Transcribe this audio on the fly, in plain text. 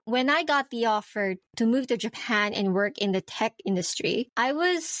when I got the offer to move to Japan and work in the tech industry, I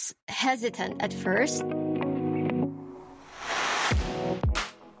was hesitant at first.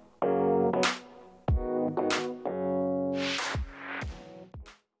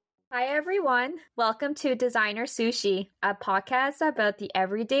 Hi, everyone. Welcome to Designer Sushi, a podcast about the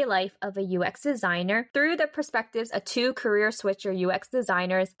everyday life of a UX designer through the perspectives of two career switcher UX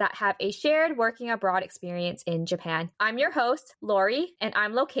designers that have a shared working abroad experience in Japan. I'm your host, Lori, and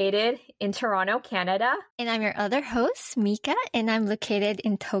I'm located in Toronto, Canada. And I'm your other host, Mika, and I'm located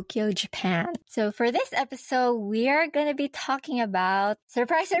in Tokyo, Japan. So for this episode, we are going to be talking about,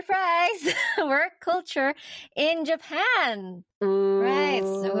 surprise, surprise, work culture in Japan. Ooh. Right.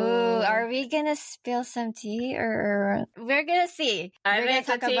 So are we going to spill some tea or we're going to see? I think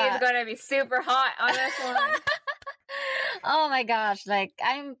the tea is going to be super hot on this one. Oh my gosh. Like,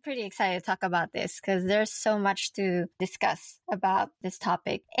 I'm pretty excited to talk about this because there's so much to discuss about this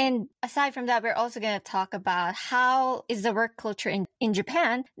topic. And aside from that, we're also going to talk about how is the work culture in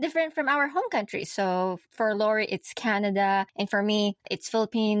Japan different from our home country. So for Lori, it's Canada. And for me, it's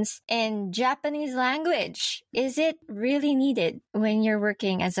Philippines. And Japanese language. Is it really needed when you're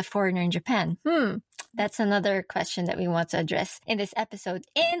working as a foreigner in Japan? That's another question that we want to address in this episode.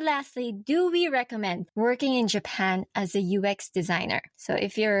 And lastly, do we recommend working in Japan as a UX designer? So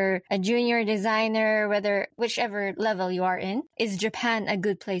if you're a junior designer, whichever level you are in, is Japan a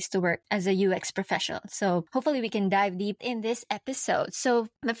good place to work as a UX professional? So hopefully we can dive deep in this episode.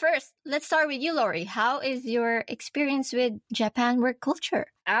 But first, let's start with you, Lori. How is your experience with Japan work culture?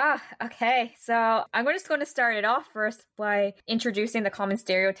 Okay. So I'm just going to start it off first by introducing the common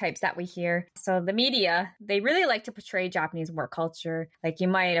stereotypes that we hear. So the media, they really like to portray Japanese work culture. Like you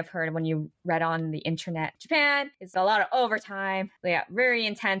might have heard when you read on the internet, Japan is a lot of overtime. They got very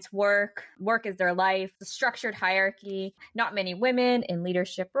intense work. Work is their life. The structured hierarchy, not many women in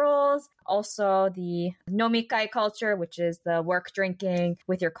leadership roles. Also the nomikai culture, which is the work drinking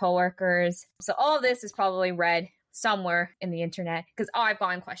with your coworkers. So all of this is probably read somewhere in the internet because I've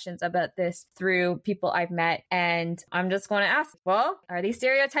gotten questions about this through people I've met, and I'm just going to ask, well, are these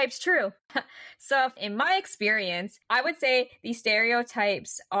stereotypes true? So in my experience, I would say these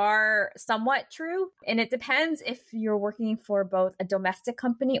stereotypes are somewhat true, and it depends if you're working for both a domestic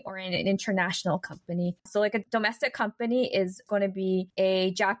company or an international company. So like a domestic company is going to be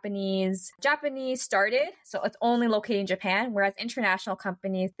a Japanese started, so it's only located in Japan, whereas international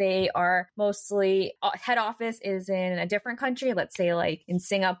companies, they are mostly head office is in a different country, let's say like in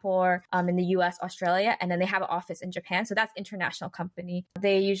Singapore, in the US, Australia, and then they have an office in Japan. So that's international company.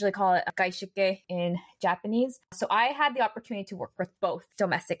 They usually call it gaishike in Japanese. So I had the opportunity to work with both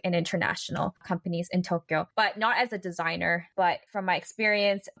domestic and international companies in Tokyo, but not as a designer. But from my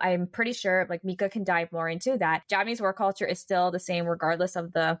experience, I'm pretty sure like Mika can dive more into that. Japanese work culture is still the same regardless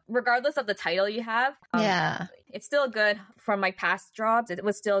of the title you have. Yeah. It's still good from my past jobs. It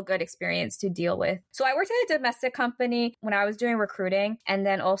was still a good experience to deal with. So I worked at a domestic company when I was doing recruiting and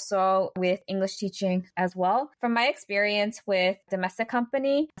then also with English teaching as well. From my experience with domestic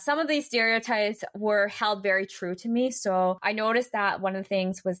company, some of these stereotypes were held very true to me. So I noticed that one of the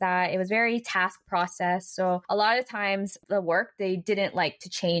things was that it was very task process. So a lot of times the work, they didn't like to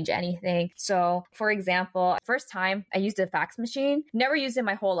change anything. So for example, first time I used a fax machine, never used it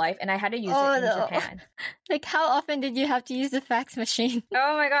my whole life, and I had to use it in Japan. Like how often did you have to use the fax machine?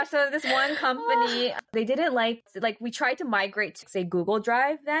 Oh my gosh. So this one company, they didn't like we tried to migrate to say Google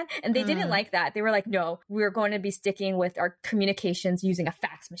Drive then, and they didn't like that. They were like, no, we're going to be sticking with our communications using a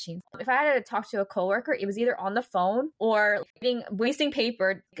fax machine. If I had to talk to a coworker, it was either on the phone or wasting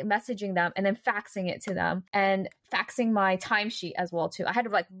paper, messaging them and then faxing it to them. And faxing my timesheet as well too. I had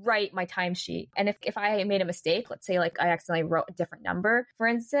to write my timesheet. And if I made a mistake, let's say I accidentally wrote a different number, for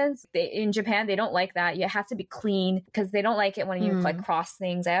instance, in Japan, they don't like that. You have to be clean because they don't like it when you cross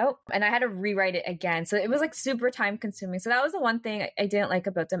things out. And I had to rewrite it again. So it was super time consuming. So that was the one thing I didn't like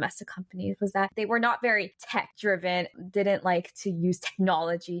about domestic companies was that they were not very tech driven, didn't like to use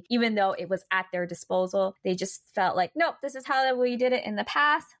technology, even though it was at their disposal. They just felt like, nope, this is how we did it in the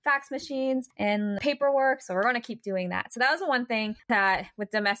past, fax machines and paperwork. So we're going to keep doing that. So that was the one thing that with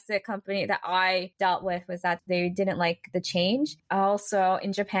domestic company that I dealt with was that they didn't like the change. Also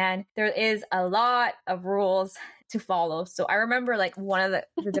in Japan, there is a lot of rules to follow. So I remember like one of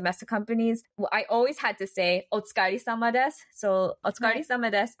the domestic companies, I always had to say otsukare-sama desu. So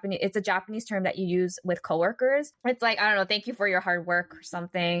otsukare-sama desu, it's a Japanese term that you use with coworkers. It's like, I don't know, thank you for your hard work or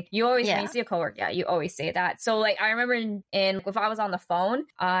something. You always, when you see a coworker, you always say that. So like, I remember in if I was on the phone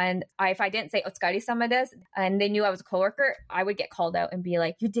and if I didn't say otsukare-sama desu and they knew I was a coworker, I would get called out and be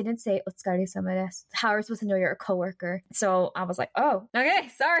like, you didn't say otsukare-sama desu. How are we supposed to know you're a coworker? So I was like, oh, okay,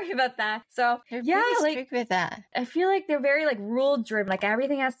 sorry about that. So They're pretty strict with that. I feel like they're very like rule driven. Like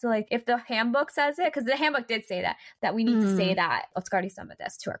everything has to like, if the handbook says it, because the handbook did say that we need to say that otsukare-sama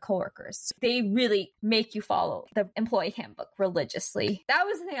desu to our coworkers. They really make you follow the employee handbook religiously. That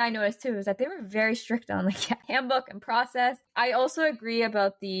was the thing I noticed too, is that they were very strict on like handbook and process. I also agree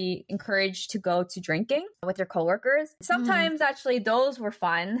about the encourage to go to drinking with your coworkers. Sometimes actually those were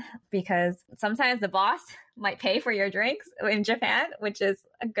fun because sometimes the boss might pay for your drinks in Japan, which is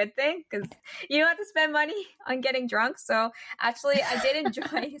a good thing because you don't have to spend money on getting drunk. So actually I did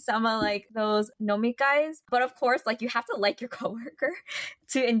enjoy some of like those nomikais, but of course, like you have to like your coworker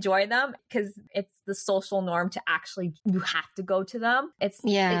to enjoy them because it's the social norm to actually, you have to go to them. It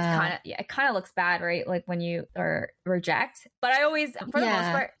kind of looks bad, right? Like when you reject, but I always, for the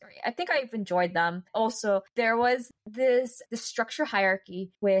most part, I think I've enjoyed them. Also, there was this structure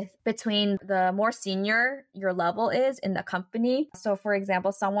hierarchy between the more senior your level is in the company. So for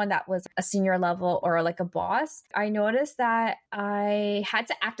example, someone that was a senior level or like a boss, I noticed that I had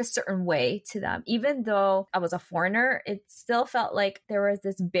to act a certain way to them. Even though I was a foreigner, it still felt like there was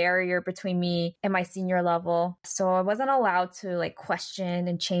this barrier between me and my senior level. So I wasn't allowed to like question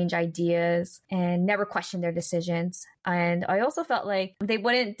and change ideas and never question their decisions. And I also felt like they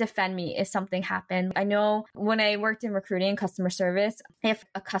wouldn't defend me if something happened. I know when I worked in recruiting and customer service, if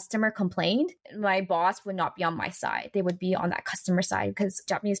a customer complained, my boss would not be on my side. They would be on that customer side because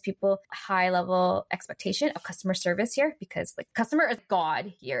Japanese people, high level expectation of customer service here because like customer is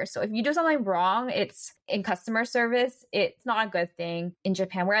God here. So if you do something wrong, it's in customer service, it's not a good thing in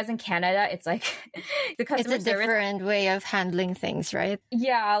Japan. Whereas in Canada, it's like the customer service. It's a different way of handling things, right?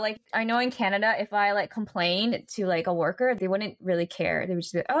 Yeah. Like I know in Canada, if I like complain to like a worker, they wouldn't really care. They would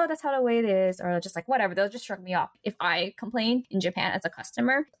just be like, oh, that's how the way it is. Or just like, whatever. They'll just shrug me off. If I complain in Japan as a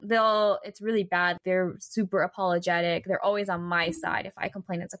customer, it's really bad. They're super apologetic. They're always on my side if I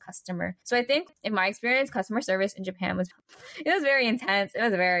complain as a customer. So I think in my experience, customer service in Japan was very intense. It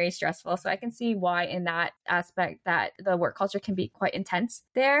was very stressful. So I can see why in that aspect that the work culture can be quite intense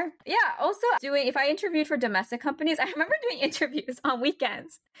there. Yeah. Also if I interviewed for domestic companies, I remember doing interviews on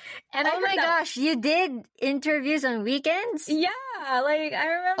weekends. And oh my gosh, you did interviews on weekends? Yeah. Like I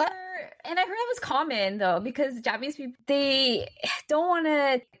remember, and I heard it was common though, because Japanese people, they don't want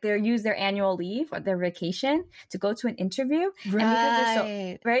to use their annual leave or their vacation to go to an interview.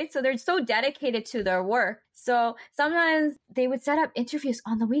 Right. So they're so dedicated to their work. So sometimes they would set up interviews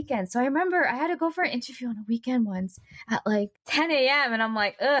on the weekend. So I remember I had to go for an interview on a weekend once at like 10 a.m. And I'm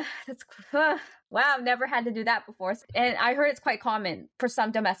like, wow, I've never had to do that before. And I heard it's quite common for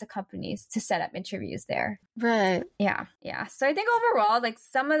some domestic companies to set up interviews there. Right. Yeah. Yeah. So I think overall, like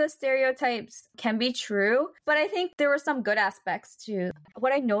some of the stereotypes can be true, but I think there were some good aspects too.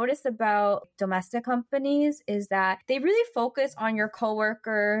 What I noticed about domestic companies is that they really focus on your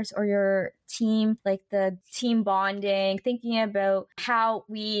coworkers or your team, like the team bonding, thinking about how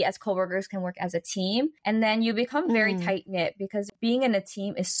we as coworkers can work as a team. And then you become very tight knit because being in a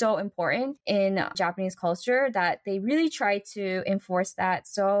team is so important in Japanese culture that they really try to enforce that.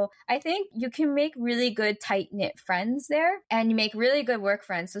 So I think you can make really good tight knit friends there and you make really good work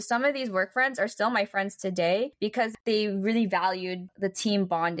friends. So some of these work friends are still my friends today because they really valued the team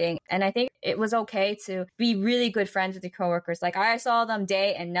bonding. And I think it was okay to be really good friends with your coworkers. Like I saw them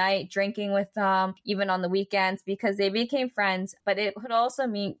day and night drinking with them, even on the weekends, because they became friends. But it could also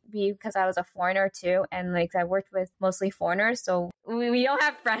be because I was a foreigner too. And like I worked with mostly foreigners. So we don't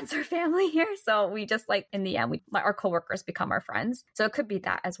have friends or family here. So we just like in the end, our coworkers become our friends. So it could be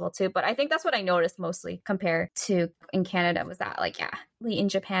that as well too. But I think that's what I noticed mostly compared to in Canada was that like, yeah, in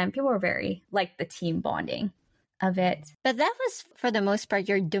Japan, people were very like the team bonding of it. But that was, for the most part,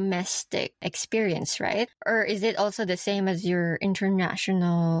 your domestic experience, right? Or is it also the same as your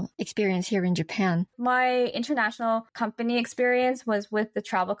international experience here in Japan? My international company experience was with the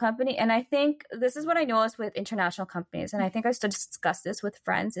travel company. And I think this is what I noticed with international companies. And I think I still discussed this with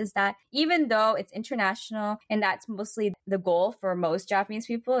friends is that even though it's international and that's mostly the goal for most Japanese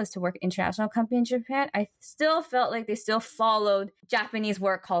people is to work international company in Japan, I still felt like they still followed Japanese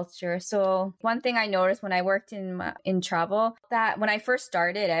work culture. So one thing I noticed when I worked in in travel that when I first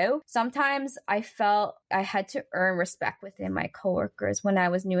started out, sometimes I felt I had to earn respect within my coworkers when I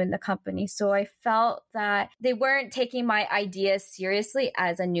was new in the company. So I felt that they weren't taking my ideas seriously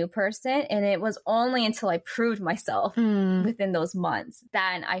as a new person. And it was only until I proved myself within those months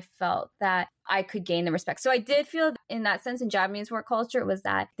that I felt that I could gain the respect. So I did feel in that sense in Japanese work culture, it was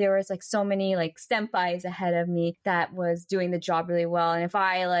that there was like so many like senpais ahead of me that was doing the job really well. And if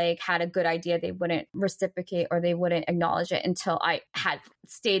I like had a good idea, they wouldn't reciprocate or they wouldn't acknowledge it until I had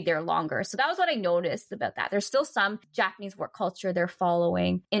stayed there longer. So that was what I noticed about that. There's still some Japanese work culture they're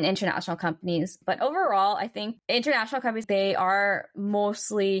following in international companies. But overall, I think international companies, they are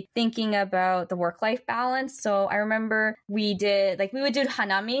mostly thinking about the work-life balance. So I remember we would do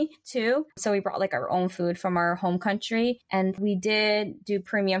hanami too. So we brought like our own food from our home country, and we did do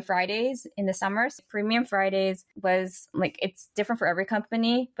Premium Fridays in the summers. Premium Fridays was like, it's different for every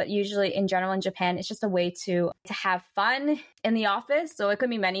company, but usually in general in Japan, it's just a way to have fun in the office. So it could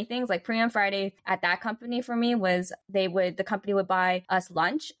be many things. Like Premium Friday at that company for me was the company would buy us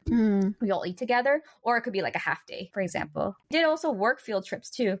lunch. We all eat together, or it could be like a half day, for example. Did also work field trips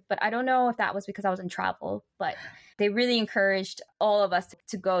too, but I don't know if that was because I was in travel, but they really encouraged all of us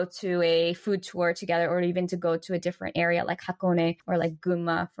to go to a food tour together, or even to go to a different area like Hakone or like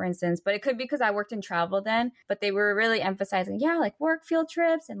Gunma, for instance. But it could be because I worked in travel then, but they were really emphasizing, like work field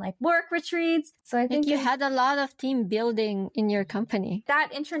trips and like work retreats. So I think you had a lot of team building in your company.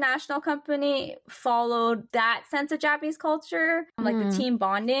 That international company followed that sense of Japanese culture, like the team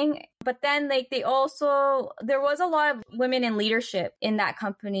bonding. But then like there was a lot of women in leadership in that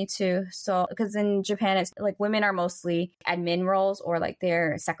company too. So because in Japan, it's like women are mostly admin roles or like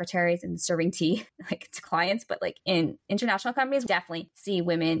they're secretaries and serving tea like to clients. But like in international companies, definitely see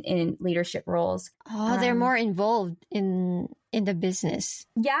women in leadership roles. Oh, they're more involved in the business.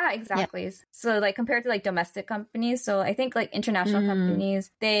 Yeah, exactly. Yep. So like compared to like domestic companies, so I think like international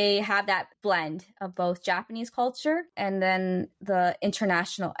companies, they have that blend of both Japanese culture and then the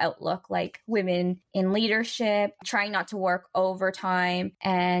international outlook, like women in leadership, trying not to work overtime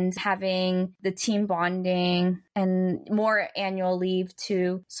and having the team bonding and more annual leave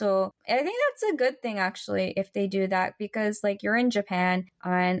too. So I think that's a good thing actually if they do that, because like you're in Japan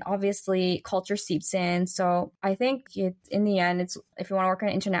and obviously culture seeps in. So I think in the end, it's if you want to work in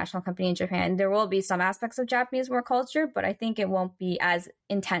an international company in Japan, there will be some aspects of Japanese work culture, but I think it won't be as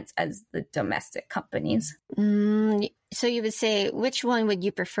intense as the domestic companies. So you would say, which one would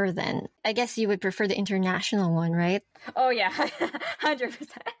you prefer then? I guess you would prefer the international one, right? Oh yeah, 100%.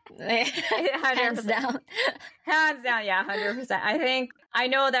 100%. Hands down. Hands down, yeah, 100%. I think I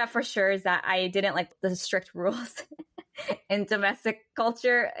know that for sure is that I didn't like the strict rules in domestic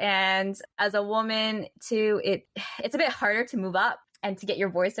culture, and as a woman too, it's a bit harder to move up and to get your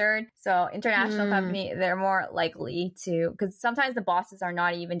voice heard. So international company, they're more likely to, because sometimes the bosses are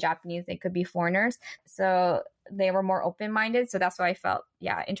not even Japanese, they could be foreigners. So they were more open-minded. So that's why I felt,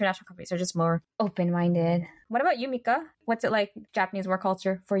 international companies are just more open-minded. What about you, Mika? What's it like, Japanese work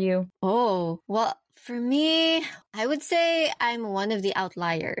culture for you? Oh, well, for me, I would say I'm one of the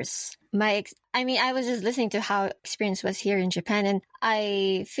outliers. I was just listening to how experience was here in Japan, and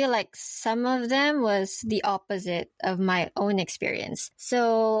I feel like some of them was the opposite of my own experience.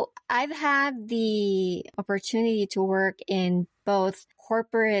 So I've had the opportunity to work in both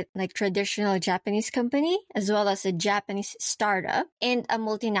corporate, like traditional Japanese company, as well as a Japanese startup and a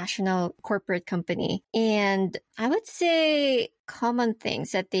multinational corporate company. And I would say common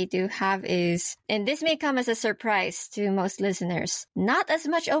things that they do have is, and this may come as a surprise to most listeners, not as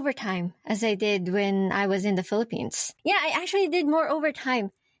much overtime as I did when I was in the Philippines. Yeah, I actually did more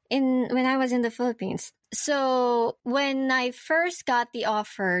overtime when I was in the Philippines. So when I first got the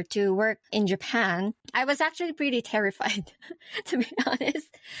offer to work in Japan, I was actually pretty terrified, to be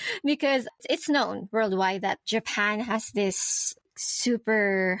honest, because it's known worldwide that Japan has this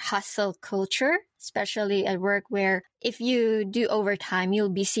super hustle culture, especially at work, where if you do overtime, you'll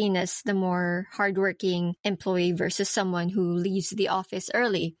be seen as the more hardworking employee versus someone who leaves the office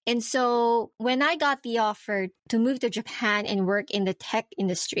early. And so when I got the offer to move to Japan and work in the tech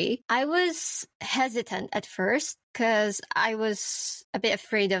industry, I was hesitant at first because I was a bit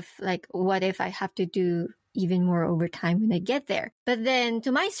afraid of like, what if I have to do even more overtime when I get there? But then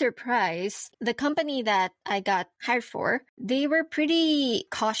to my surprise, the company that I got hired for, they were pretty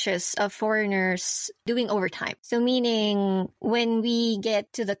cautious of foreigners doing overtime. So meaning when we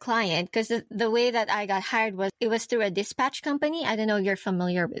get to the client, because the way that I got hired was, it was through a dispatch company. I don't know if you're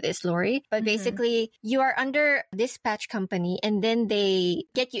familiar with this, Lori, but basically you are under a dispatch company and then they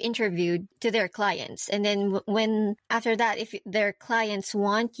get you interviewed to their clients. And then when after that, if their clients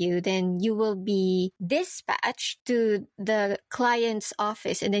want you, then you will be dispatched to the client's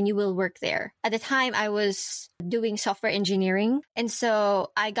office and then you will work there. At the time, I was doing software engineering. And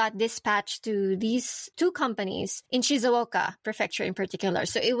so I got dispatched to these two companies in Shizuoka Prefecture in particular.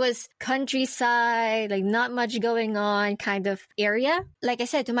 So it was countryside, like not much going on kind of area. Like I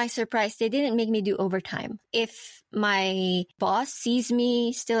said, to my surprise, they didn't make me do overtime. If my boss sees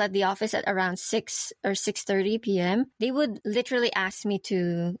me still at the office at around 6 or 6:30 p.m., they would literally ask me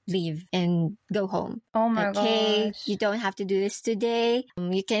to leave and go home. Oh my like, gosh. hey, you don't have to do this today.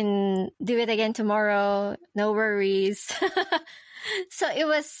 You can do it again tomorrow. No worries. So it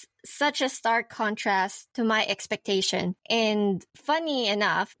was such a stark contrast to my expectation. And funny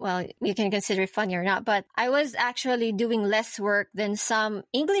enough, well, you can consider it funny or not, but I was actually doing less work than some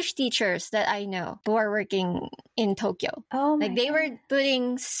English teachers that I know who are working in Tokyo. Oh my Like they were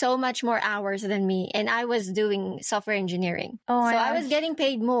putting so much more hours than me, and I was doing software engineering. Oh my so I was gosh. getting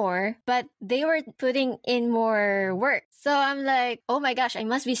paid more, but they were putting in more work. So I'm like, oh my gosh, I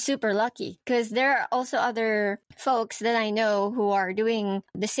must be super lucky, because there are also other folks that I know who are doing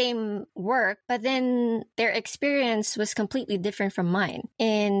the same work, but then their experience was completely different from mine.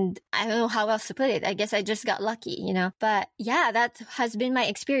 And I don't know how else to put it. I guess I just got lucky, you know? But yeah, that has been my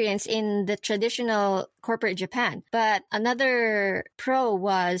experience in the traditional corporate Japan. But another pro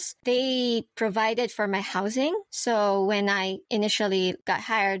was they provided for my housing. So when I initially got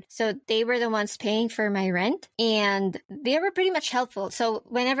hired, so they were the ones paying for my rent, and they were pretty much helpful. So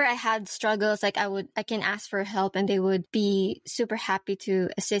whenever I had struggles, like I can ask for help and they would be super happy to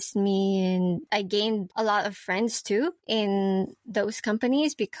assist me. And I gained a lot of friends too in those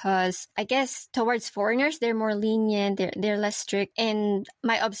companies, because I guess towards foreigners, they're more lenient, they're less strict. And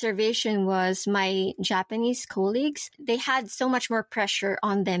my observation was my Japanese colleagues, they had so much more pressure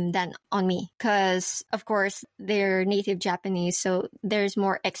on them than on me, because of course they're native Japanese. So there's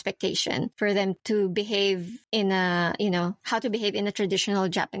more expectation for them to behave in a, how to behave in a traditional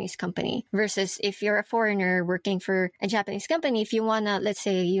Japanese company, versus if you're a foreigner working for a Japanese company, if you let's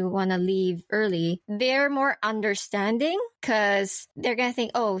say you want to leave early, they're more understanding, because they're going to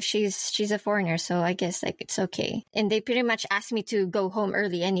think, oh, she's a foreigner, so I guess like it's okay. And they pretty much asked me to go home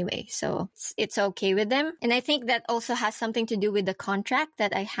early anyway, so it's okay with them. And I think that also has something to do with the contract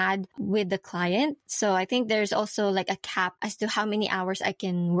that I had with the client. So I think there's also like a cap as to how many hours I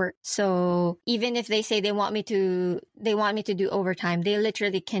can work. So even if they say they want me to do overtime, they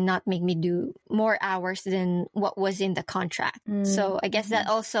literally cannot make me do more hours than what was in the contract. So I guess that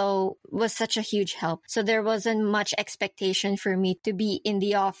also was such a huge help. So there wasn't much expectation for me to be in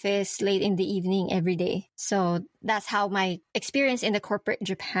the office late in the evening every day. So that's how my experience in the corporate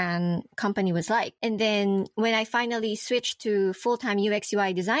Japan company was like. And then when I finally switched to full-time UX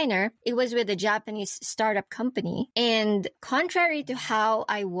UI designer, it was with a Japanese startup company. And contrary to how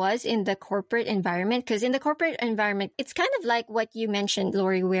I was in the corporate environment, because in the corporate environment, it's kind of like what you mentioned,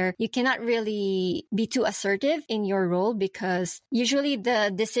 Lori, where you cannot really be too assertive in your role, because usually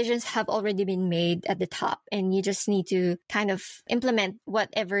the decisions have already been made at the top and you just need to kind of implement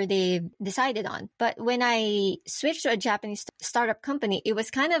whatever they've decided on. But when I switched to a Japanese startup company, it was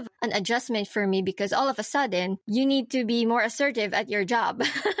kind of an adjustment for me, because all of a sudden you need to be more assertive at your job.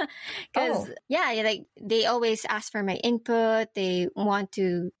 Because like they always ask for my input. They want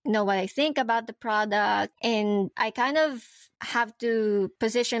to know what I think about the product. And I kind of have to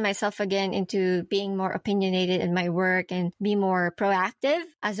position myself again into being more opinionated in my work and be more proactive,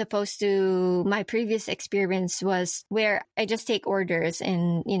 as opposed to my previous experience was where I just take orders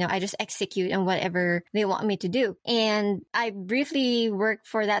and, I just execute on whatever they want me to do. And I briefly worked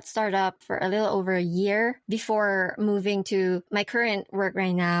for that startup for a little over a year before moving to my current work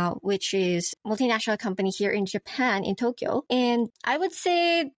right now, which is a multinational company here in Japan, in Tokyo. And I would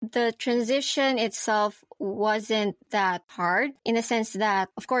say the transition itself wasn't that hard, in the sense that,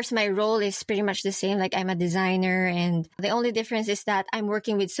 of course, my role is pretty much the same. Like I'm a designer, and the only difference is that I'm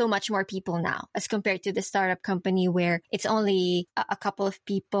working with so much more people now as compared to the startup company where it's only a couple of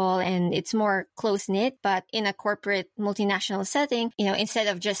people and it's more close knit. But in a corporate multinational setting, instead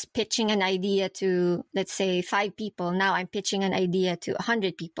of just pitching an idea to, let's say, 5 people, now I'm pitching an idea to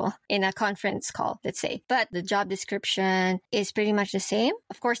 100 people in a conference call, let's say. But the job description is pretty much the same.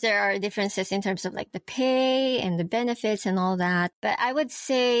 Of course, there are differences in terms of like the pay pay and the benefits and all that. But I would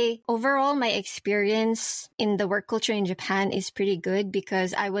say overall, my experience in the work culture in Japan is pretty good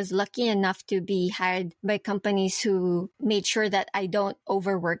because I was lucky enough to be hired by companies who made sure that I don't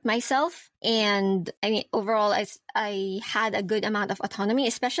overwork myself. And I mean, overall, I had a good amount of autonomy,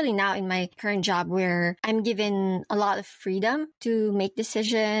 especially now in my current job where I'm given a lot of freedom to make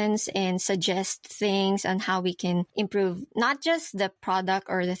decisions and suggest things on how we can improve not just the product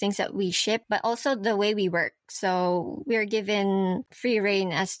or the things that we ship, but also the way we work. So we're given free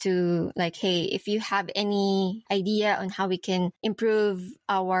reign as to like, hey, if you have any idea on how we can improve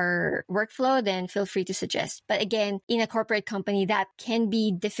our workflow, then feel free to suggest. But again, in a corporate company, that can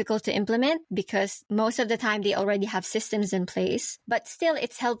be difficult to implement because most of the time they already have systems in place. But still,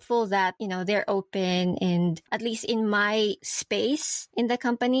 it's helpful that, you know, they're open, and at least in my space in the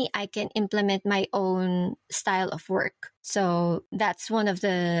company, I can implement my own style of work. So that's one of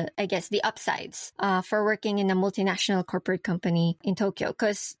the, I guess, the upsides for working in a multinational corporate company in Tokyo.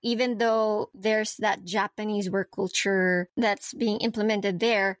 Because even though there's that Japanese work culture that's being implemented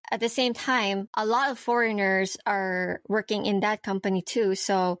there, at the same time, a lot of foreigners are working in that company too.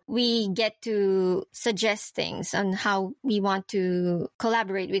 So we get to suggest things on how we want to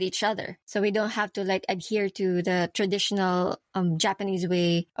collaborate with each other. So we don't have to like adhere to the traditional Japanese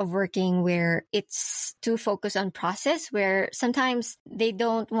way of working where it's too focused on process, where sometimes they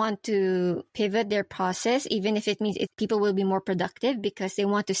don't want to pivot their process, even if it means people will be more productive because they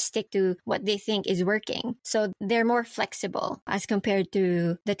want to stick to what they think is working. So they're more flexible as compared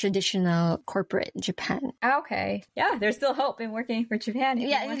to the traditional corporate Japan. Okay. Yeah, there's still hope in working for Japan.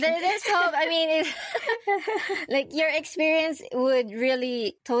 Yeah, there's hope. I mean, like your experience would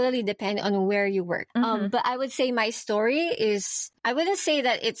really totally depend on where you work. But I would say my story is, I wouldn't say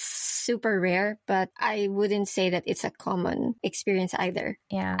that it's super rare, but I wouldn't say that it's a common experience either.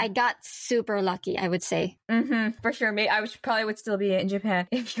 Yeah. I got super lucky, I would say. For sure. Maybe probably would still be in Japan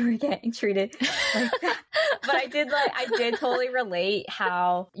if you were getting treated like that. But I did totally relate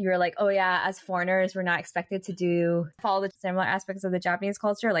how you were like, oh yeah, as foreigners, we're not expected to follow the similar aspects of the Japanese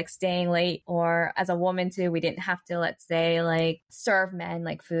culture, like staying late, or as a woman too, we didn't have to, let's say, like serve men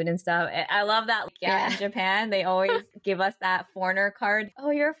like food and stuff. I love that. Like, in Japan, they always give us that foreigner card.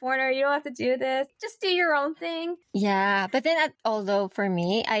 Oh, you're a foreigner. You don't have to do this. Just do your own thing. Yeah. But then although for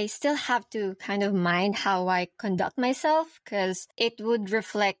me, I still have to kind of mind how I conduct myself because it would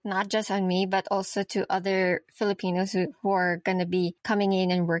reflect not just on me, but also to other Filipinos who are going to be coming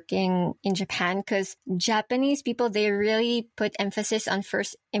in and working in Japan. Because Japanese people, they really put emphasis on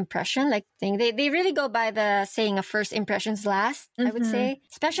first impression. Like they really go by the saying of first impressions last, I would say,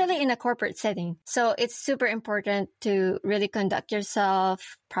 especially in a corporate setting. So it's super important to really conduct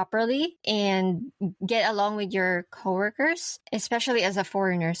yourself properly and get along with your coworkers, especially as a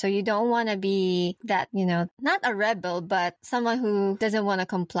foreigner. So you don't want to be that, you know, not a rebel, but someone who doesn't want to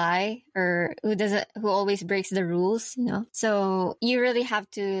comply or who always breaks the rules, you know. So you really have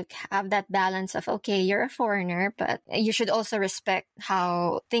to have that balance of, okay, you're a foreigner, but you should also respect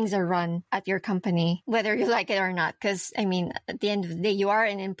how things are run at your company, whether you like it or not. Because, I mean, at the end of the day, you are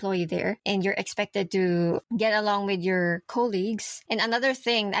an employee there and you're expected to get along with your colleagues. And another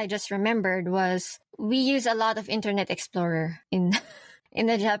thing I just remembered was we use a lot of Internet Explorer in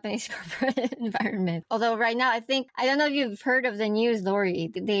the Japanese corporate environment. Although right now, I don't know if you've heard of the news,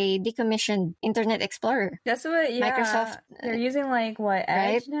 Lori, they decommissioned Internet Explorer. That's what, yeah. Microsoft. They're using like what,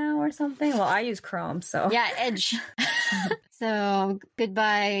 Edge now or something? Well, I use Chrome, so. Yeah, Edge. So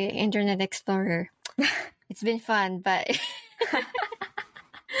goodbye, Internet Explorer. It's been fun, but...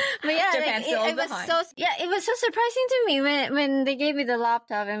 But yeah, it was so surprising to me when they gave me the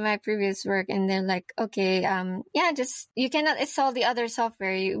laptop in my previous work, and they're like, okay, just you cannot install the other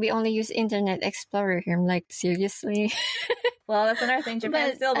software. We only use Internet Explorer here. I'm like, seriously? Well, that's another thing.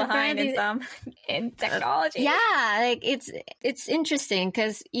 Japan's still behind in technology. Yeah, like it's interesting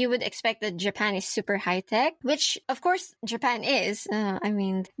because you would expect that Japan is super high tech, which of course Japan is. I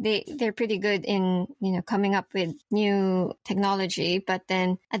mean, they're pretty good in, you know, coming up with new technology, but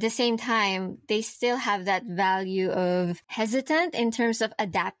then at the same time, they still have that value of hesitant in terms of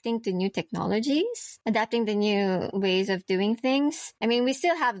adapting to new technologies, adapting the new ways of doing things. I mean, we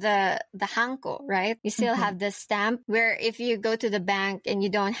still have the hanko, right? We still have the stamp where if you go to the bank and you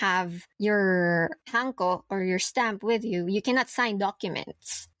don't have your hanko or your stamp with you, you cannot sign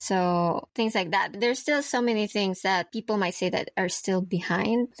documents. So things like that. There's still so many things that people might say that are still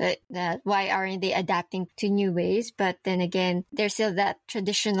behind, that why aren't they adapting to new ways? But then again, there's still that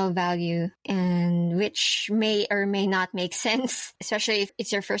traditional traditional value, and which may or may not make sense, especially if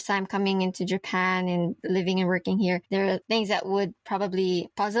it's your first time coming into Japan and living and working here. There are things that would probably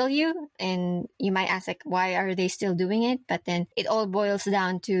puzzle you, and you might ask, like, why are they still doing it? But then it all boils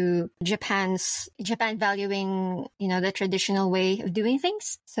down to Japan valuing, the traditional way of doing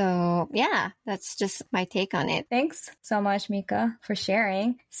things. So yeah, that's just my take on it. Thanks so much, Mika, for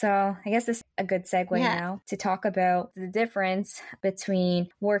sharing. So I guess this is a good segue now to talk about the difference between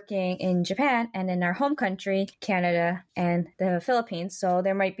working in Japan and in our home country, Canada, and the Philippines. So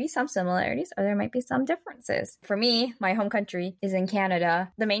there might be some similarities or there might be some differences. For me, my home country is in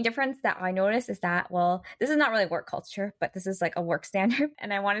Canada. The main difference that I noticed is that, well, this is not really work culture, but this is like a work standard.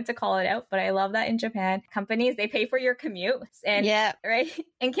 And I wanted to call it out, but I love that in Japan, companies, they pay for your commute. And right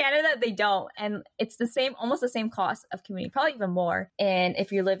in Canada, they don't. And it's almost the same cost of commuting, probably even more. And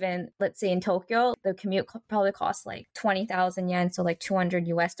if you live in, let's say in Tokyo, the commute probably costs like 20,000 yen, so like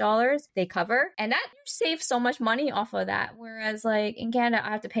 $200 they cover. And that saves so much money off of that. Whereas like in Canada,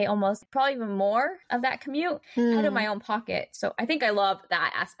 I have to pay almost probably even more of that commute out of my own pocket. So I think I love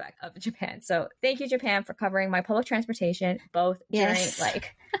that aspect of Japan. So thank you, Japan, for covering my public transportation, both during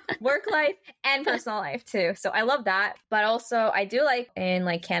like work life and personal life too. So I love that. But also I do like in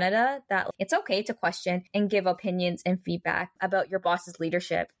like Canada that it's okay to question and give opinions and feedback about your boss's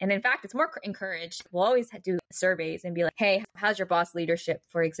leadership. And in fact, it's more encouraged. We'll always do surveys and be like, hey, how's your boss leadership,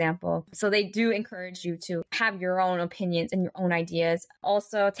 for example? So they do encourage you to have your own opinions and your own ideas.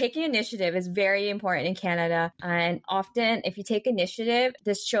 Also, taking initiative is very important in Canada. And often if you take initiative,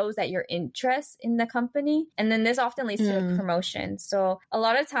 this shows that your interest in the company. And then this often leads to a promotion. So a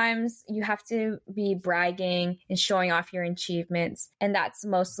lot of times you have to be bragging and showing off your achievements. And that's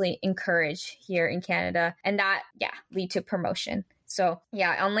mostly encouraged here in Canada. And that, lead to promotion. So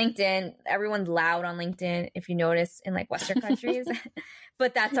yeah, on LinkedIn, everyone's loud on LinkedIn, if you notice in like Western countries.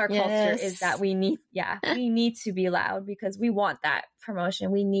 But that's our culture, is that we need to be loud because we want that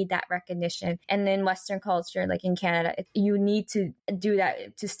promotion. We need that recognition. And in Western culture, like in Canada, you need to do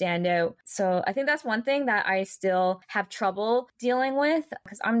that to stand out. So I think that's one thing that I still have trouble dealing with,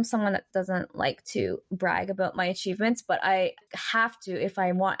 because I'm someone that doesn't like to brag about my achievements, but I have to if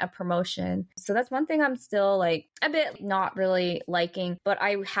I want a promotion. So that's one thing I'm still like a bit not really liking, but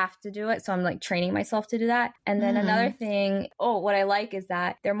I have to do it. So I'm like training myself to do that. And then another thing, what I like is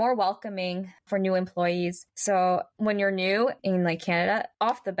that they're more welcoming for new employees. So when you're new in like Canada,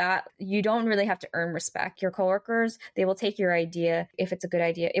 off the bat, you don't really have to earn respect. Your coworkers, they will take your idea if it's a good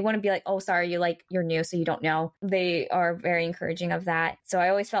idea. It wouldn't be like, oh, sorry, you're new, so you don't know. They are very encouraging of that. So I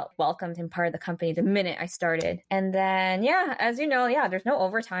always felt welcomed and part of the company the minute I started. And then, as you know, there's no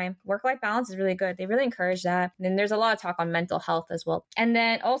overtime. Work-life balance is really good. They really encourage that. And then there's a lot of talk on mental health as well. And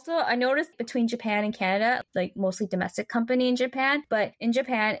then also I noticed between Japan and Canada, like mostly domestic company in Japan, but in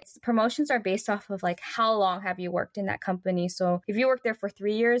Japan, promotions are based off of like how long have you worked in that company. So if you work there for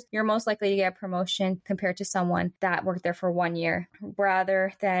 3 years, you're most likely to get a promotion compared to someone that worked there for 1 year.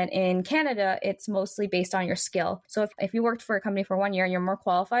 Rather than in Canada, it's mostly based on your skill. So if you worked for a company for 1 year and you're more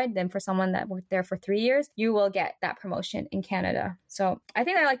qualified than for someone that worked there for 3 years, you will get that promotion in Canada. So I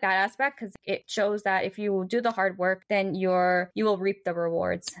think I like that aspect because it shows that if you do the hard work, then you will reap the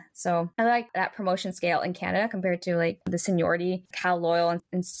rewards. So I like that promotion scale in Canada compared to like the seniority, how loyal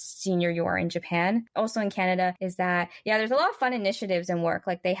and senior you are in Japan. Also in Canada is that, there's a lot of fun initiatives in work.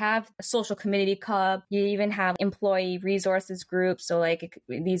 Like they have a social community club. You even have employee resources groups. So like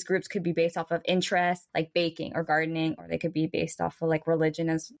these groups could be based off of interest, like baking or gardening, or they could be based off of like religion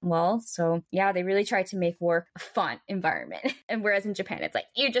as well. So they really try to make work a fun environment. And whereas in Japan, it's like,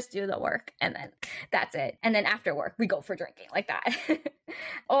 you just do the work and then that's it. And then after work, we go for drinking like that.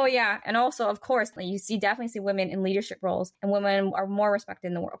 And also, of course, like definitely see women in leadership roles, and women are more respected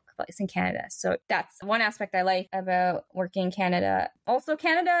in the workplace in Canada. So that's one aspect I like about working in Canada. Also,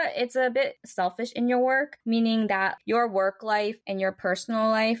 Canada, it's a bit selfish in your work, meaning that your work life and your personal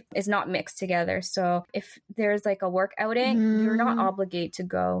life is not mixed together. So if there's like a work outing, you're not obligated to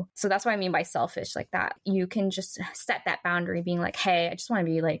go. So that's what I mean by selfish, like that. You can just set that boundary being like, hey, I just want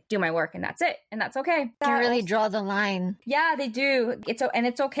to be like, do my work and that's it. And that's okay. They really draw the line. Yeah, they do. It's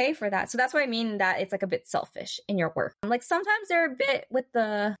okay for that. So that's what I mean that it's like a bit selfish in your work. Like sometimes they're a bit with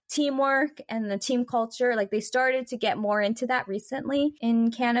the teamwork and the team culture. Like they started to get more into that recently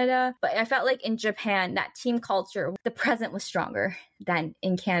in Canada. But I felt like in Japan, that team culture, the present was stronger than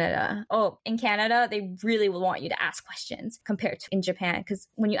in Canada. In Canada, they really will want you to ask questions compared to in Japan. Because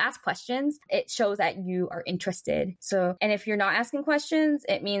when you ask questions, it shows that you are interested. So, and if you're not asking questions,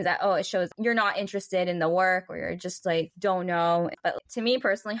 it means that, it shows you're not interested in the work, or you're just like, don't know. But to me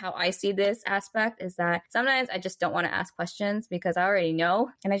personally, how I see this aspect is that sometimes I just don't want to ask questions because because I already know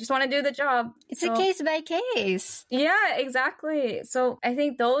and I just want to do the job. It's a case by case. Yeah, exactly. So I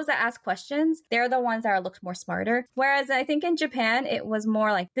think those that ask questions, they're the ones that are looked more smarter. Whereas I think in Japan, it was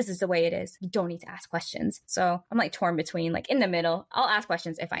more like, this is the way it is. You don't need to ask questions. So I'm like torn between, like in the middle. I'll ask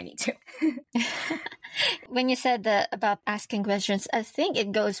questions if I need to. When you said that about asking questions, I think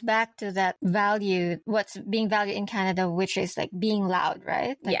it goes back to that value, what's being valued in Canada, which is like being loud,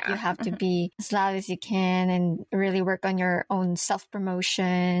 right? Like Yeah. you have to be as loud as you can and really work on your own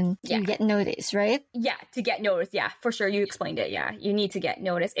self-promotion to get noticed, right? Yeah, to get noticed. Yeah, for sure. You explained it. Yeah, you need to get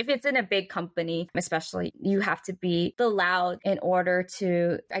noticed. If it's in a big company, especially, you have to be the loud in order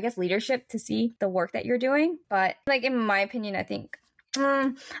to, I guess, leadership to see the work that you're doing. But like, in my opinion, I think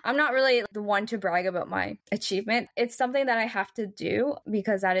I'm not really the one to brag about my achievement. It's something that I have to do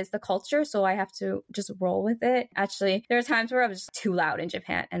because that is the culture. So I have to just roll with it. Actually, there were times where I was just too loud in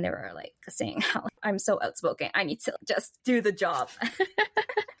Japan and they were like saying how I'm so outspoken. I need to just do the job.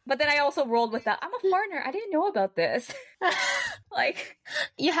 But then I also rolled with that. I'm a foreigner. I didn't know about this. Like,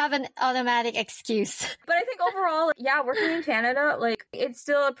 you have an automatic excuse. But I think overall, yeah, working in Canada, like, it's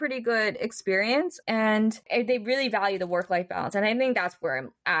still a pretty good experience and they really value the work-life balance. And I think that's where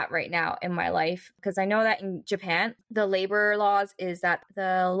I'm at right now in my life. Because I know that in Japan, the labor laws is that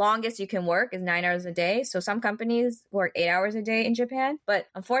the longest you can work is 9 hours a day. So some companies work 8 hours a day in Japan. But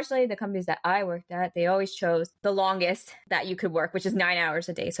unfortunately, the companies that I worked at, they always chose the longest that you could work, which is 9 hours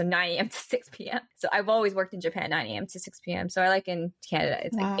a day. So 9 a.m. to 6 p.m. So I've always worked in Japan, 9 a.m. to 6 p.m. So I like in Canada,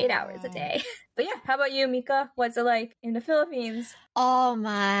 it's like 8 hours a day. But yeah, how about you, Mika? What's it like in the Philippines? Oh,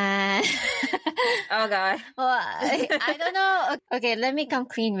 man. Oh, God. Well, I don't know. Okay, let me come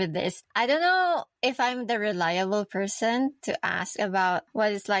clean with this. I don't know if I'm the reliable person to ask about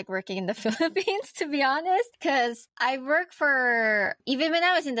what it's like working in the Philippines, to be honest. Because I work for, even when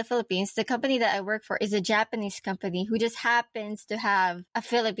I was in the Philippines, the company that I work for is a Japanese company who just happens to have a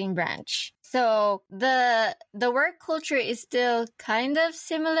Philippine branch. So the work culture is still kind of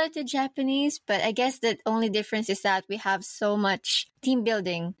similar to Japanese, but I guess the only difference is that we have so much team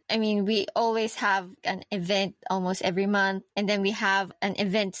building. I mean, we always have an event almost every month, and then we have an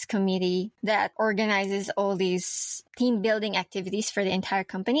events committee that organizes all these team building activities for the entire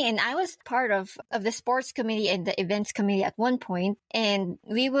company. And I was part of the sports committee and the events committee at one point. And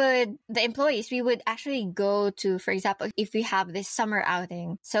the employees, we would actually go to, for example, if we have this summer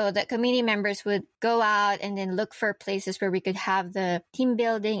outing. So the committee members would go out and then look for places where we could have the team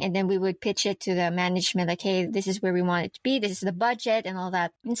building. And then we would pitch it to the management, like, hey, this is where we want it to be. This is the budget and all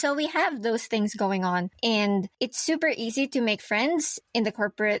that. And so we have those things going on. And it's super easy to make friends in the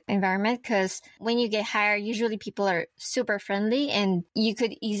corporate environment because when you get hired, usually people are super friendly and you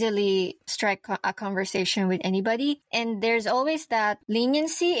could easily strike a conversation with anybody. And there's always that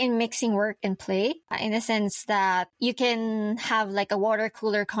leniency in mixing work and play in the sense that you can have like a water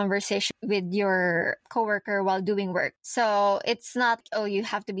cooler conversation with your coworker while doing work. So it's not, oh, you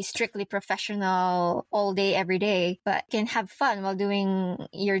have to be strictly professional all day, every day, but you can have fun while doing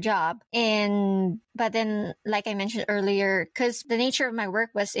your job. But then, like I mentioned earlier, because the nature of my work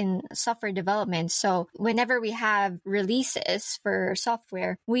was in software development. So whenever we have releases for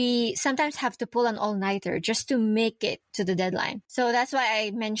software, we sometimes have to pull an all-nighter just to make it to the deadline. So that's why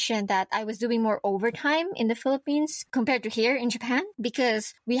I mentioned that I was doing more overtime in the Philippines compared to here in Japan,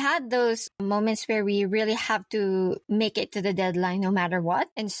 because we had those moments where we really have to make it to the deadline no matter what.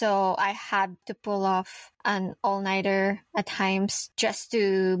 And so I had to pull off an all-nighter at times just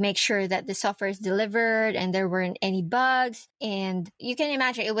to make sure that the software is delivered and there weren't any bugs. And you can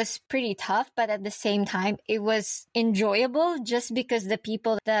imagine it was pretty tough, but at the same time, it was enjoyable just because the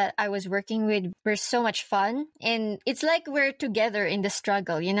people that I was working with were so much fun. And it's like we're together in the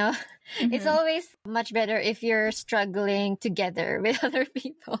struggle, you know? Mm-hmm. It's always much better if you're struggling together with other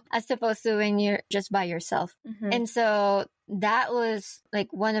people as opposed to when you're just by yourself. Mm-hmm. And so that was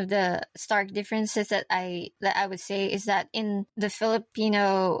like one of the stark differences that I would say is that in the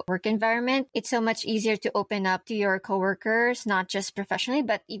Filipino work environment, it's so much easier to open up to your coworkers, not just professionally,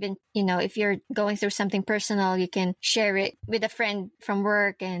 but even, you know, if you're going through something personal, you can share it with a friend from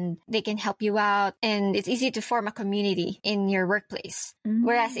work and they can help you out. And it's easy to form a community in your workplace. Mm-hmm.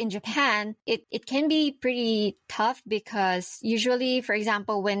 Whereas in Japan, it can be pretty tough because usually, for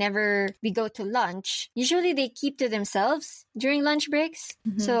example, whenever we go to lunch, usually they keep to themselves. during lunch breaks.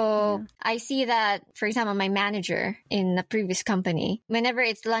 So I see that, for example, my manager in a previous company, whenever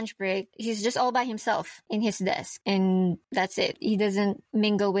it's lunch break, he's just all by himself in his desk, and that's it. He doesn't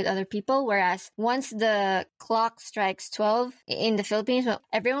mingle with other people. Whereas once the clock strikes 12 in the Philippines, well,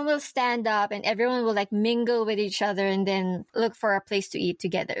 everyone will stand up and everyone will like mingle with each other and then look for a place to eat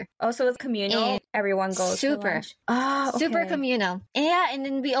together. Oh, so it's communal. And everyone goes super. to lunch. Oh, okay. Super communal. Yeah, and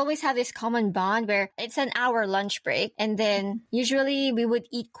then we always have this common bond where it's an hour lunch break, and then usually we would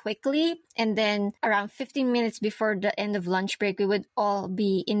eat quickly, and then around 15 minutes before the end of lunch break, we would all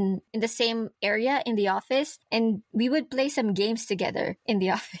be in the same area in the office, and we would play some games together in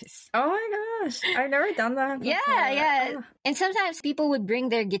the office. Oh my gosh, I've never done that before. Yeah. Oh. And sometimes people would bring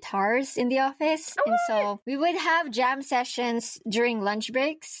their guitars in the office. Oh, and so we would have jam sessions during lunch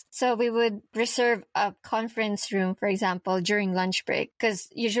breaks. So we would reserve a conference room, for example, during lunch break, because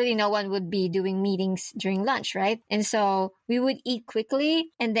usually no one would be doing meetings during lunch, right? And so we would eat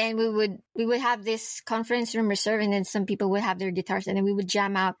quickly, and then we would have this conference room reserved, and then some people would have their guitars, and then we would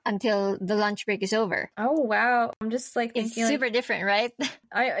jam out until the lunch break is over. Oh wow, I'm just like thinking, it's super different, right?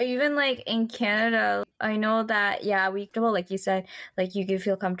 I even like in Canada, I know that like you said, like you could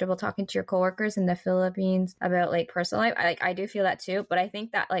feel comfortable talking to your coworkers in the Philippines about like personal life. I do feel that too, but I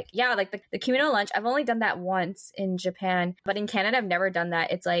think that like the communal lunch, I've only done that once in Japan, but in Canada I've never done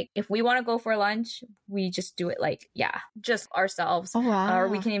that. It's like if we want to go for lunch, we just do it like just ourselves. Oh, wow. Or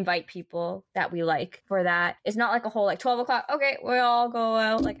we can invite people that we like for that. It's not like a whole like 12 o'clock, okay, we all go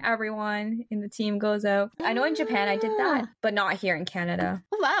out, like everyone in the team goes out. I know in Japan I did that, but not here in Canada.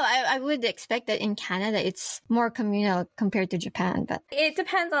 Oh, wow, I would expect that in Canada it's more communal compared to Japan, but it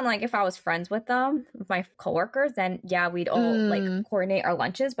depends on like if I was friends with them, with my coworkers, then we'd all like coordinate our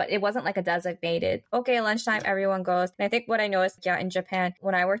lunches, but it wasn't like a designated, okay, lunchtime, everyone goes. And I think what I noticed, in Japan,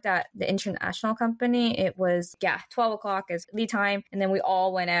 when I worked at the international company, it was, 12 o'clock is the time, and then we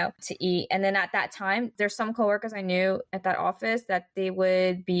all went out to eat. And then at that time, there's some coworkers I knew at that office that they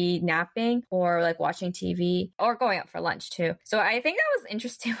would be napping or like watching TV or going out for lunch too. So I think that was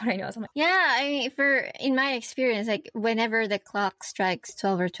interesting what I noticed. I'm like, I mean, in my experience, like whenever the clock strikes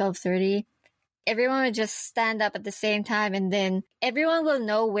 12 or 12:30, everyone would just stand up at the same time, and then everyone will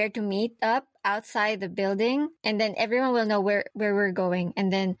know where to meet up outside the building, and then everyone will know where we're going.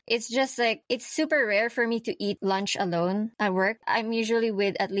 And then it's just like, it's super rare for me to eat lunch alone at work. I'm usually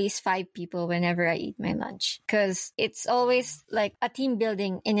with at least 5 people whenever I eat my lunch, because it's always like a team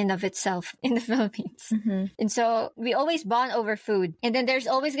building in and of itself in the Philippines. And so we always bond over food, and then there's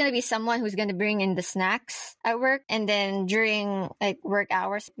always going to be someone who's going to bring in the snacks at work, and then during like work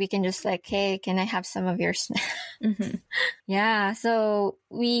hours we can just like, hey, can I have some of your snacks? So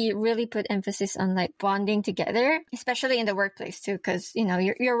we really put emphasis on like bonding together, especially in the workplace too, because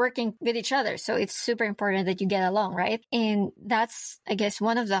you're working with each other, so it's super important that you get along, right? And that's, I guess,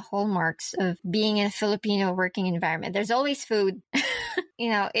 one of the hallmarks of being in a Filipino working environment. There's always food.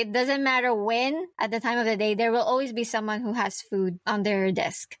 It doesn't matter when at the time of the day, there will always be someone who has food on their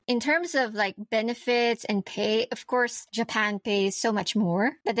desk. In terms of like benefits and pay, of course, Japan pays so much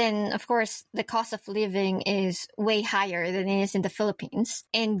more, but then of course the cost of living is way higher than it is in the Philippines.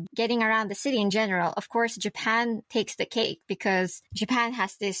 And getting around the city in general, of course, Japan takes the cake, because Japan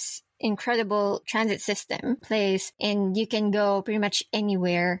has this incredible transit system place, and you can go pretty much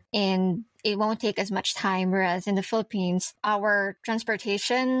anywhere and it won't take as much time. Whereas in the Philippines, our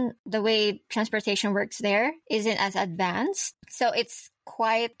transportation, the way transportation works there isn't as advanced. So it's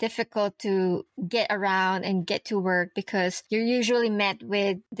quite difficult to get around and get to work, because you're usually met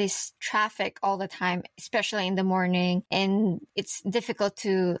with this traffic all the time, especially in the morning. And it's difficult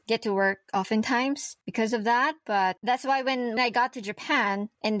to get to work oftentimes because of that. But that's why when I got to Japan,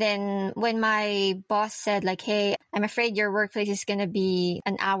 and then when my boss said like, hey, I'm afraid your workplace is going to be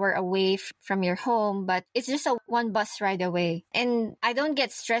an hour away from your home, but it's just a 1 bus ride away. And I don't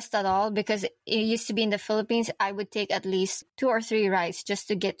get stressed at all, because it used to be in the Philippines, I would take at least 2 or 3 rides just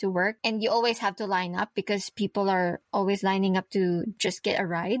to get to work. And you always have to line up, because people are always lining up to just get a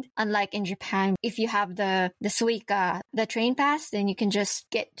ride. Unlike in Japan, if you have the Suica, the train pass, then you can just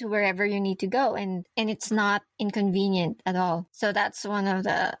get to wherever you need to go. And it's not inconvenient at all. So that's one of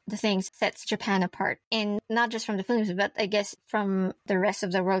the things that sets Japan apart. And not just from the Philippines, but I guess from the rest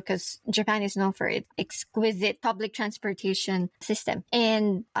of the world, because Japan Japan is known for its exquisite public transportation system.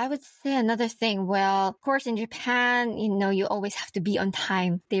 And I would say another thing, well, of course, in Japan, you always have to be on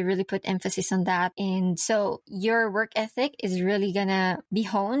time. They really put emphasis on that. And so your work ethic is really gonna be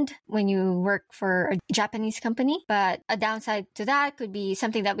honed when you work for a Japanese company. But a downside to that could be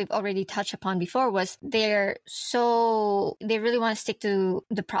something that we've already touched upon before, was they really want to stick to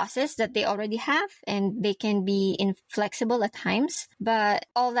the process that they already have, and they can be inflexible at times. But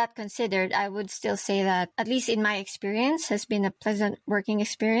all that considered, I would still say that, at least in my experience, has been a pleasant working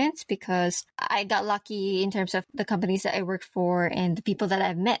experience, because I got lucky in terms of the companies that I worked for and the people that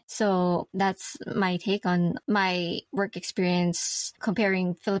I've met. So that's my take on my work experience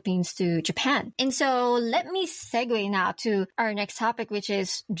comparing Philippines to Japan. And so let me segue now to our next topic, which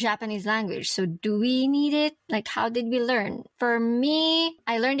is Japanese language. So do we need it? Like, how did we learn? For me,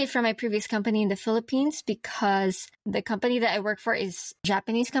 I learned it from my previous company in the Philippines, because the company that I work for is a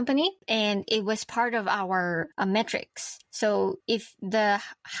Japanese company, and it was part of our metrics. So if the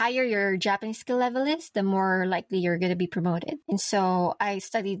higher your Japanese skill level is, the more likely you're going to be promoted. And so I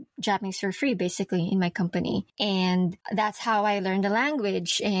studied Japanese for free, basically, in my company. And that's how I learned the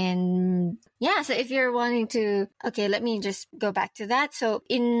language. And yeah, so if you're wanting to, okay, let me just go back to that. So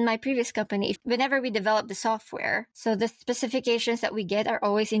in my previous company, whenever we develop the software, so the specifications that we get are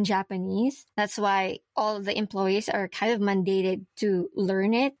always in Japanese. That's why all of the employees are kind of mandated to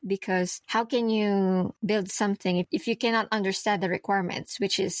learn it, because how can you build something if you cannot understand the requirements,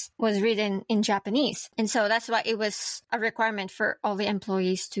 which was written in Japanese? And so that's why it was a requirement for all the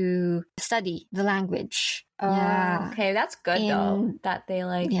employees to study the language. Yeah. Okay, that's good though, that they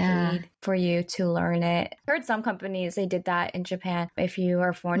paid for you to learn it. I heard some companies, they did that in Japan. If you are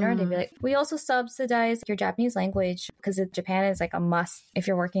a foreigner, they'd be like, we also subsidize your Japanese language, because Japan is like a must if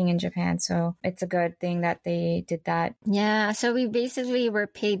you're working in Japan. So it's a good thing that they did that. Yeah, so we basically were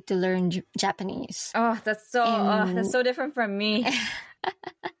paid to learn Japanese. Oh, that's so different from me.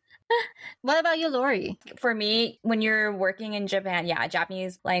 What about you, Lori? For me, when you're working in Japan,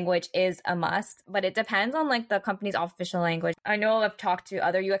 Japanese language is a must, but it depends on the company's official language. I know I've talked to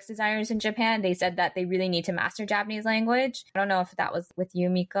other UX designers in Japan. They said that they really need to master Japanese language. I don't know if that was with you,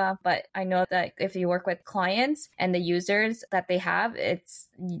 Mika, but I know that if you work with clients and the users that they have, it's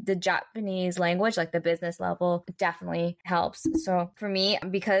the Japanese language, like the business level, definitely helps. So for me,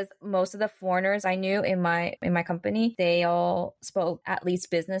 because most of the foreigners I knew in my company, they all spoke at least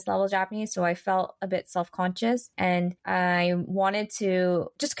business level Japanese. So I felt a bit self-conscious, and I wanted to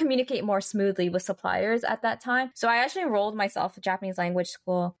just communicate more smoothly with suppliers at that time. So I actually enrolled myself in Japanese language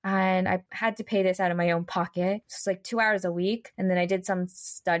school, and I had to pay this out of my own pocket. It's like 2 hours a week. And then I did some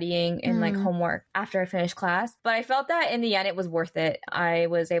studying and homework after I finished class. But I felt that in the end, it was worth it. I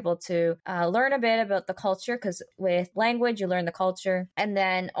was able to learn a bit about the culture, because with language, you learn the culture, and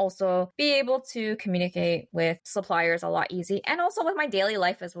then also be able to communicate with suppliers a lot easy, and also with my daily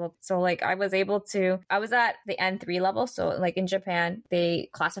life as well. So I was at the N3 level. So in Japan, they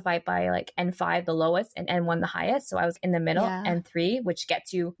classify it by N5, the lowest, and N1, the highest. So I was in the middle, N3, which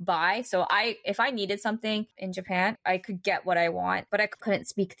gets you by. So if I needed something in Japan, I could get what I want, but I couldn't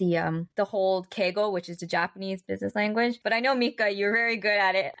speak the whole Keigo, which is the Japanese business language. But I know, Mika, you're very good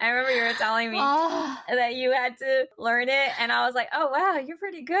at it. I remember you were telling me that you had to learn it, and I was like, oh wow, you're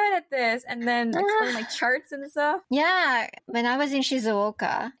pretty good at this. And then explain charts and stuff. Yeah, when I was in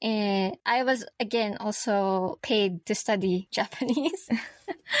Shizuoka, and I was again also paid to study Japanese.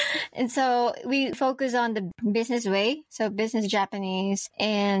 And so we focus on the business way, so business Japanese.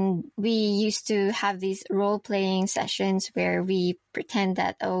 And we used to have these role-playing sessions where we pretend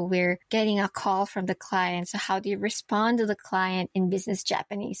that, we're getting a call from the client. So how do you respond to the client in business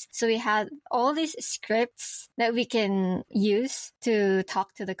Japanese? So we had all these scripts that we can use to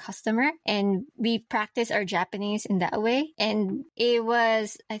talk to the customer, and we practice our Japanese in that way. And it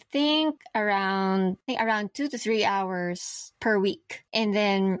was, I think, around 2 to 3 hours per week. And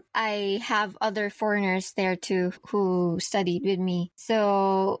then I have other foreigners there too who studied with me.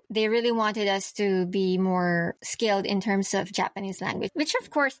 So they really wanted us to be more skilled in terms of Japanese language, which of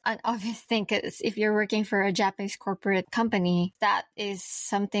course an obvious thing, because if you're working for a Japanese corporate company, that is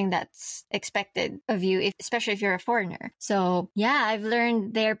something that's expected of you, especially if you're a foreigner. So yeah, I've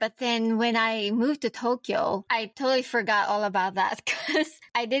learned there. But then when I moved to Tokyo, I totally forgot all about that, because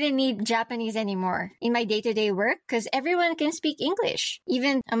I didn't need Japanese anymore in my day-to-day work, because everyone can speak English.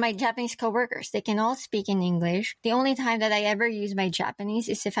 even my Japanese coworkers, they can all speak in English. The only time that I ever use my Japanese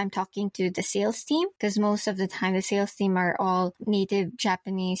is if I'm talking to the sales team, because most of the time the sales team are all native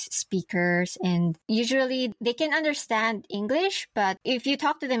Japanese speakers, and usually they can understand English, but if you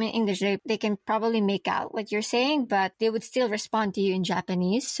talk to them in English, they can probably make out what you're saying, but they would still respond to you in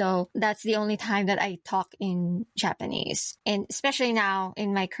Japanese. So that's the only time that I talk in Japanese. And especially now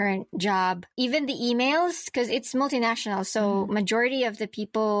in my current job, even the emails, because it's multinational, so majority of the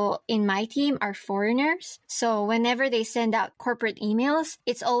people in my team are foreigners. So whenever they send out corporate emails,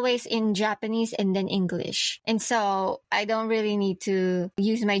 it's always in Japanese and then English. And so I don't really need to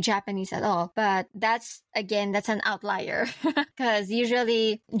use my Japanese at all. But that's an outlier because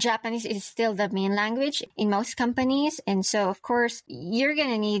usually Japanese is still the main language in most companies. And so, of course, you're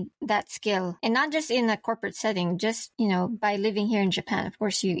going to need that skill, and not just in a corporate setting, just, by living here in Japan. Of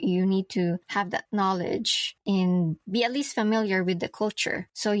course, you need to have that knowledge and be at least familiar with the culture,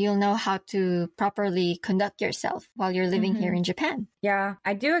 so you'll know how to properly conduct yourself while you're living here in Japan. Yeah,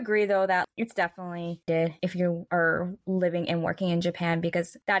 I do agree though that it's definitely good if you are living and working in Japan,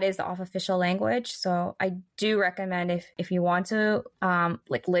 because that is the official language. So I do recommend if you want to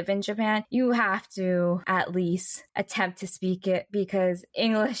live in Japan, you have to at least attempt to speak it, because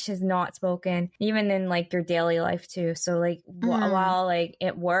English is not spoken even in your daily life too. So while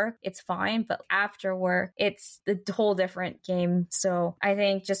at work it's fine, but after work it's a whole different game. So I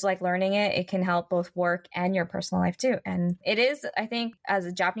think just learning it can help both work and your personal life too. And it is, I think, as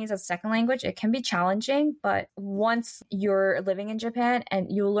a Japanese as a second language, it can be challenging, but once you're living in Japan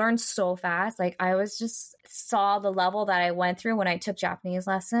and you learn so fast, I was just saw the level that I went through when I took Japanese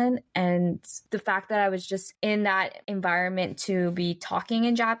lesson, and the fact that I was just in that environment to be talking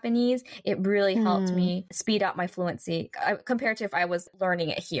in Japanese, it really helped me speed up my fluency compared to if I was learning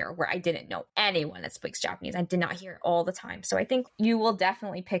it here where I didn't know anyone that speaks Japanese. I did not hear it all the time. So I think you will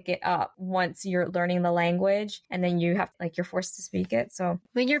definitely pick it up once you're learning the language, and then you have you're forced to speak it. So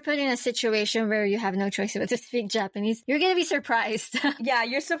when you're put in a situation where you have no choice but to speak Japanese, you're gonna be surprised. Yeah,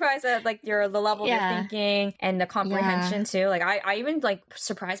 you're surprised at the level you're thinking and the comprehension too. I even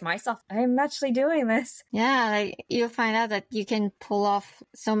surprised myself. I'm actually doing this. Yeah, you'll find out that you can pull off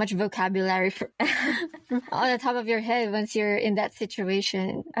so much vocabulary on the top of your head once you're in that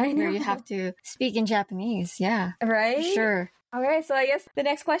situation where you have to speak in Japanese. Yeah, right. For sure. Okay, so I guess the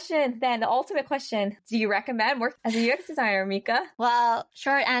next question, then, the ultimate question: do you recommend work as a UX designer, Mika? Well,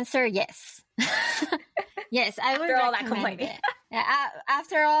 short answer, yes. Yes, I would recommend all that complaining. It. Yeah,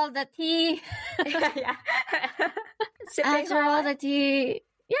 after all the tea. Yeah. After all the tea.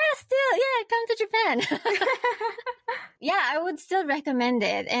 Come to Japan. Yeah, I would still recommend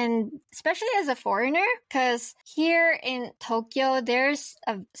it. And especially as a foreigner, because here in Tokyo, there's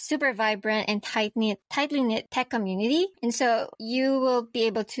a super vibrant and tightly knit tech community. And so you will be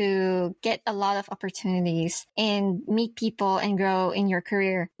able to get a lot of opportunities and meet people and grow in your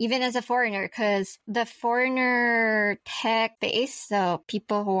career, even as a foreigner, because the foreigner tech base, so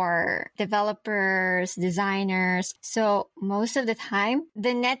people who are developers, designers, so most of the time,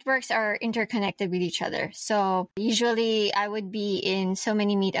 the networks are interconnected with each other. So usually I would be in so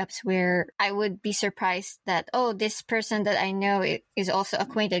many meetups where I would be surprised that, this person that I know is also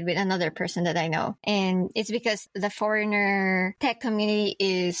acquainted with another person that I know. And it's because the foreigner tech community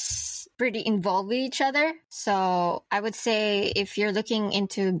is pretty involved with each other. So I would say if you're looking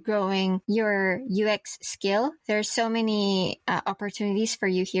into growing your UX skill, there's so many opportunities for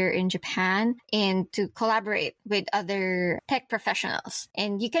you here in Japan, and to collaborate with other tech professionals.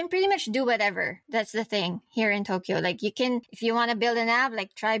 And you can pretty much do whatever. That's the thing here in Tokyo. You can, if you want to build an app,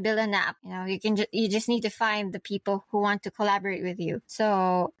 try build an app. You just need to find the people who want to collaborate with you.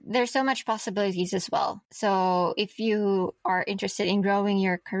 So there's so much possibilities as well. So if you are interested in growing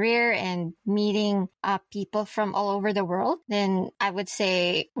your career and meeting people from all over the world, then I would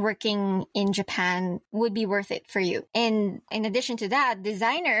say working in Japan would be worth it for you. And in addition to that,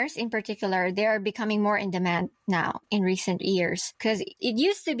 designers in particular, they are becoming more in demand now in recent years, because it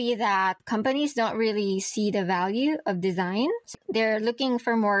used to be that companies don't really see the value of design. They're looking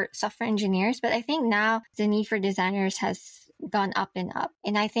for more software engineers, but I think now the need for designers has gone up and up.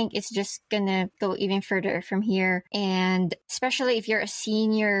 And I think it's just gonna go even further from here. And especially if you're a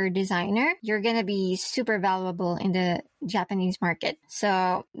senior designer, you're gonna be super valuable in the Japanese market.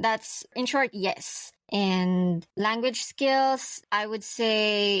 So that's, in short, yes. And language skills, I would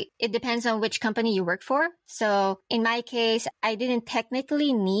say it depends on which company you work for. So in my case, I didn't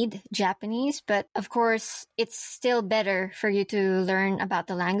technically need Japanese, but of course, it's still better for you to learn about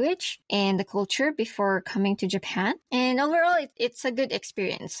the language and the culture before coming to Japan. And overall, it's a good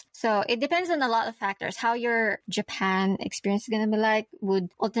experience. So it depends on a lot of factors. How your Japan experience is going to be like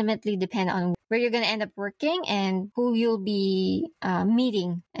would ultimately depend on where you're going to end up working and who you'll be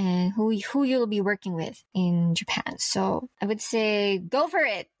meeting and who you'll be working with in Japan. So I would say go for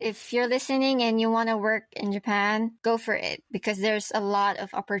it. If you're listening and you want to work in Japan, go for it because there's a lot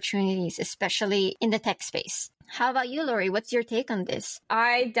of opportunities, especially in the tech space. How about you, Lori? What's your take on this?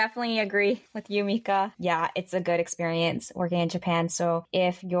 I definitely agree with you, Mika. Yeah, it's a good experience working in Japan. So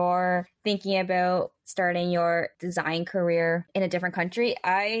if you're thinking about starting your design career in a different country,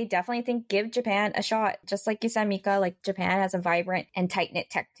 I definitely think give Japan a shot. Just like you said, Mika, like Japan has a vibrant and tight-knit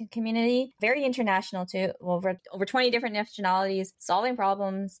tech community, very international too, over 20 different nationalities, solving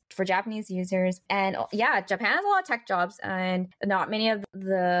problems for Japanese users. And yeah, Japan has a lot of tech jobs and not many of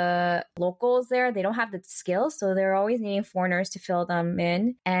the locals there, they don't have the skills. So they're always needing foreigners to fill them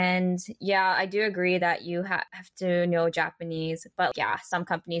in. And yeah, I do agree that you have to know Japanese, but yeah, some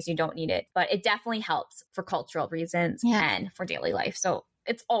companies you don't need it, but it definitely helps for cultural reasons and for daily life. So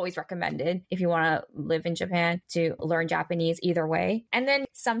it's always recommended if you want to live in Japan to learn Japanese either way. And then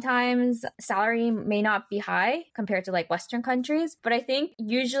sometimes salary may not be high compared to like Western countries, but I think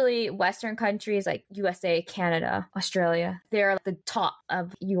usually Western countries like USA, Canada, Australia, they're the top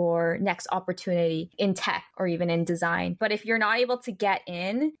of your next opportunity in tech or even in design. But if you're not able to get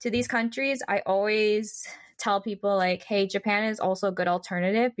in to these countries, I always tell people like, hey, Japan is also a good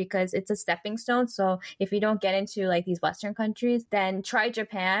alternative because it's a stepping stone. So if you don't get into like these Western countries, then try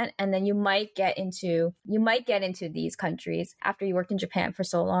Japan and then you might get into these countries after you worked in Japan for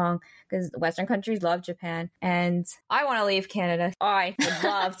so long, because Western countries love Japan. And I want to leave Canada. I would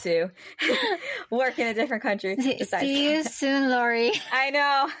love to work in a different country. See you soon, Lori. I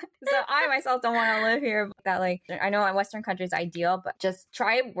know. So I myself don't want to live here. That like, I know Western countries ideal, but just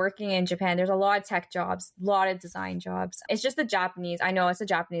try working in Japan. There's a lot of tech jobs, lot of design jobs. It's just the Japanese. I know it's a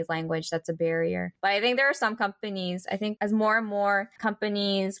Japanese language that's a barrier. But I think there are some companies, I think as more and more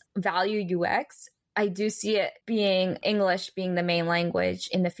companies value UX, I do see it being English being the main language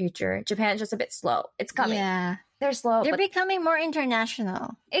in the future. Japan's just a bit slow. It's coming. Yeah. They're slow. They're becoming more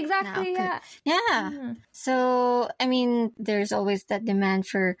international. Exactly, now. yeah. Yeah. So, I mean, there's always that demand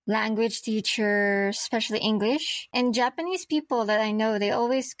for language teachers, especially English. And Japanese people that I know, they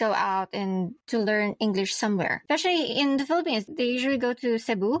always go out and to learn English somewhere. Especially in the Philippines, they usually go to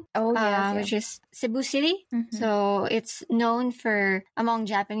Cebu, which is Cebu City. Mm-hmm. So it's known for among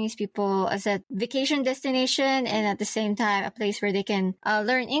Japanese people as a vacation destination and at the same time a place where they can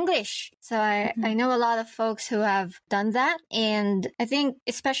learn English. So I know a lot of folks who have done that. And I think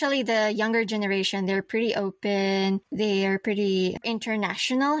especially the younger generation, they're pretty open. They are pretty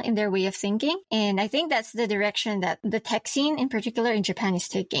international in their way of thinking. And I think that's the direction that the tech scene in particular in Japan is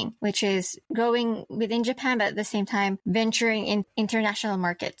taking, which is growing within Japan, but at the same time venturing in international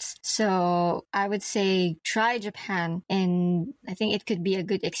markets. So I would say try Japan. And I think it could be a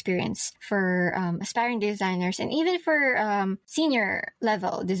good experience for aspiring designers and even for senior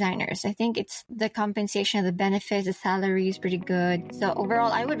level designers. I think it's the compensation, the benefits, the salary is pretty good. So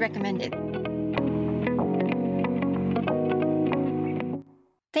overall, I would recommend it.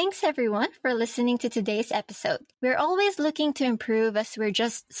 Thanks everyone for listening to today's episode. We're always looking to improve as we're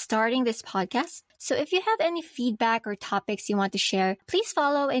just starting this podcast. So if you have any feedback or topics you want to share, please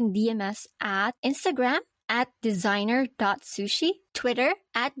follow and DM us at Instagram at designer.sushi, Twitter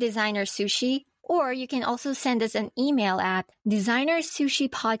at designersushi, or you can also send us an email at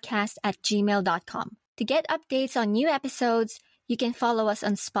designersushipodcast@gmail.com. To get updates on new episodes, you can follow us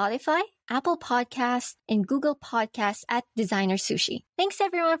on Spotify, Apple Podcasts, and Google Podcasts at Designer Sushi. Thanks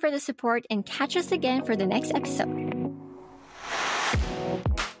everyone for the support and catch us again for the next episode.